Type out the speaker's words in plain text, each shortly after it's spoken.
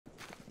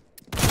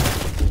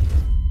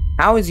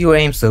How is your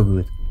aim so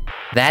good?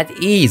 That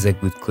is a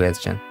good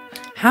question.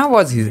 How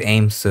was his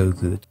aim so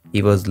good?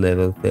 He was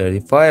level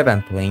 35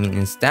 and playing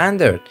in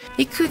standard.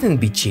 He couldn't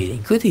be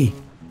cheating, could he?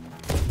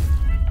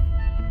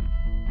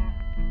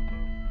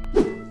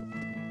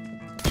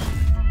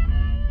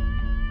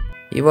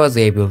 He was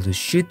able to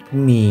shoot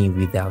me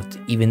without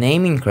even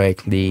aiming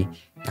correctly.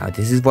 Now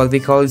this is what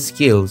we call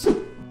skills.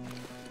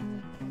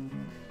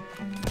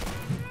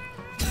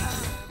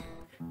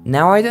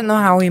 Now I don't know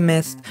how he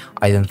missed,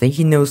 I don't think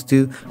he knows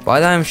to,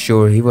 but I'm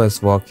sure he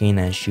was walking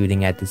and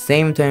shooting at the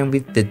same time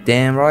with the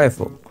damn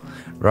rifle,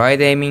 right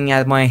aiming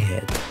at my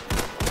head.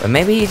 But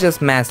maybe he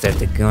just mastered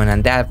the gun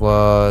and that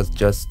was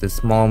just a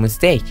small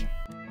mistake.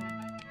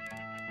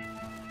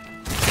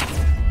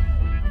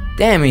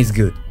 Damn, he's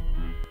good.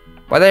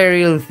 But I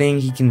really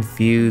think he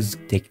confused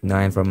Tech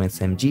 9 from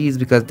SMGs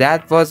because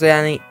that was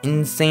an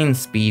insane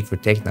speed for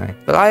Tech 9.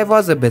 But I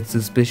was a bit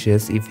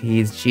suspicious if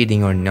he's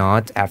cheating or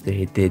not after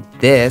he did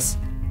this.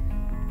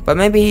 But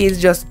maybe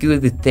he's just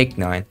good with Tech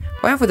 9.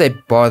 Why would I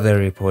bother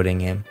reporting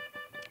him?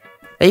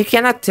 You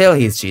cannot tell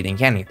he's cheating,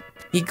 can you?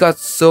 He got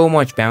so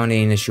much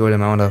bounty in a short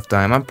amount of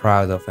time. I'm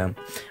proud of him.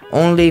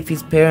 Only if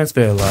his parents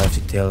were alive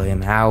to tell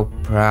him how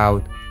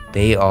proud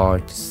they are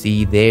to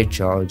see their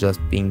child just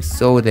being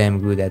so damn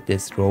good at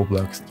this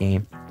Roblox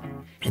game.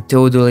 A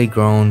totally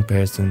grown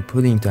person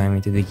putting time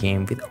into the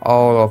game with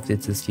all of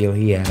the skill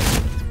he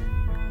has.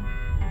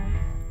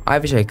 I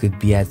wish I could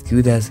be as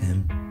good as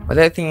him, but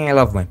I think I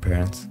love my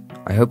parents.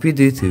 I hope you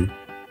do too.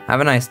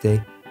 Have a nice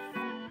day.